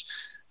Martin's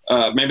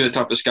maybe the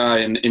toughest guy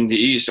in the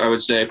East, I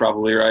would say,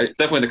 probably, right?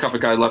 Definitely the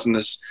toughest guy left in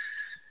this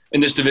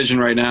division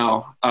right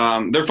now.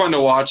 They're fun to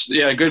watch.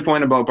 Yeah, good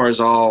point about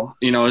Barzal.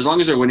 As long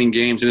as they're winning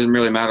games, it doesn't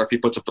really matter if he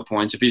puts up the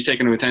points. If he's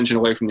taking the attention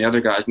away from the other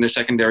guys and their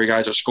secondary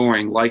guys are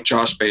scoring, like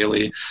Josh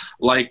Bailey,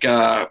 like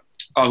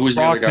who's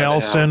the other guy?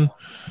 Nelson.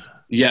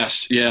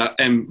 Yes, yeah,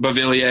 and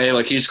Bavillier,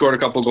 like, he scored a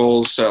couple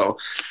goals. So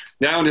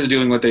the Islanders are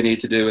doing what they need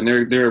to do, and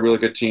they're a really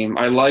good team.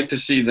 I like to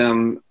see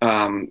them.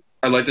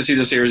 I'd like to see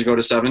the series go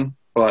to 7,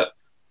 but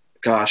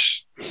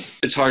gosh,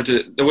 it's hard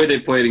to – the way they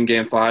played in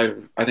Game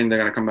 5, I think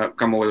they're going to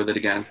come away with it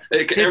again.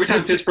 Every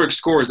time Pittsburgh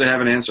scores, they have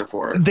an answer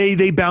for it.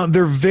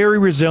 They're very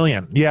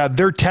resilient. Yeah,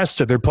 they're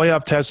tested. They're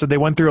playoff tested. They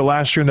went through it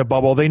last year in the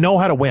bubble. They know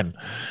how to win.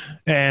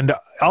 And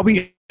I'll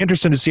be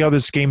interested to see how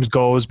this game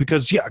goes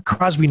because, yeah,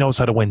 Crosby knows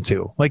how to win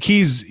too. Like,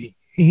 he's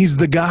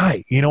the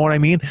guy. You know what I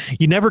mean?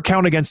 You never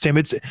count against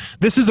him.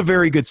 This is a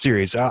very good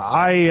series.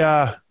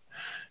 Whoever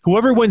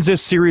wins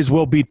this series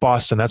will beat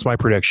Boston. That's my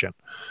prediction.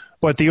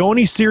 But the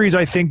only series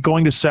I think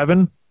going to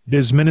 7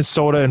 is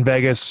Minnesota and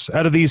Vegas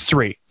out of these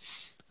 3.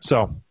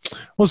 So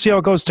we'll see how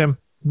it goes, Tim.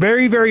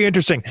 Very, very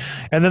interesting.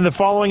 And then the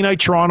following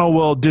night, Toronto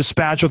will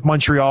dispatch with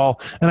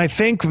Montreal. And I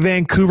think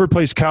Vancouver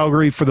plays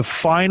Calgary for the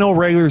final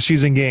regular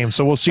season game.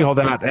 So we'll see how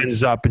that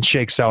ends up and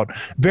shakes out.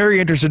 Very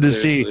interested to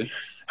see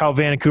how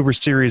Vancouver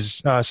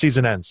series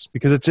season ends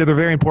because it's a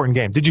very important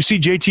game. Did you see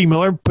JT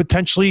Miller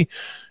potentially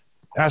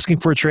asking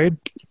for a trade?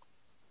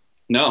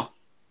 No.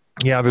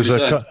 Yeah, there's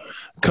a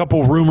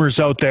couple rumors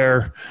out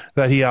there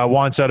that he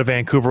wants out of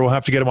Vancouver. We'll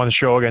have to get him on the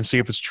show again, see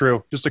if it's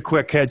true. Just a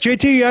quick head.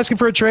 JT, you asking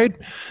for a trade?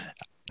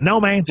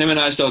 No, man. Him and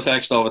I still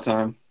text all the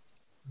time.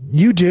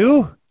 You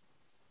do?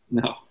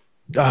 No.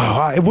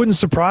 Oh, it wouldn't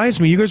surprise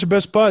me. You guys are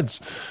best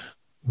buds.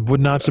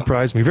 Would not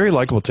surprise me. Very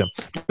likable, Tim.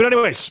 But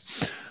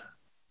anyways,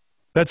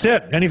 that's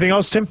it. Anything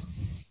else, Tim?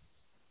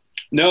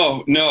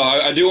 No.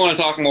 I do want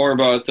to talk more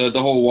about the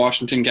whole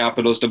Washington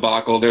Capitals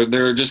debacle.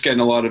 They're just getting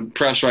a lot of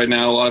press right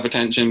now, a lot of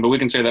attention, but we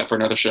can say that for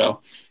another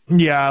show.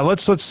 Yeah,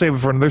 let's save it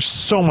for. There's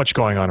so much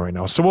going on right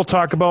now, so we'll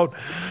talk about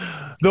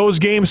those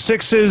game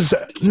sixes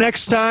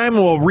next time.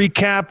 We'll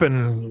recap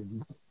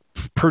and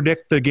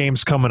predict the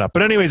games coming up.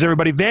 But anyways,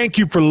 everybody, thank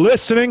you for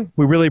listening.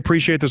 We really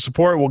appreciate the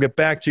support. We'll get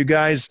back to you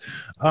guys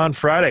on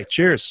Friday.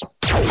 Cheers.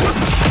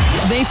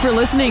 Thanks for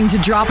listening to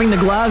Dropping the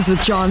Gloves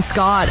with John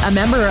Scott, a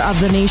member of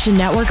the Nation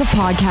Network of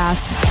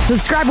Podcasts.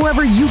 Subscribe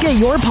wherever you get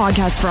your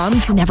podcasts from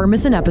to never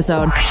miss an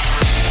episode.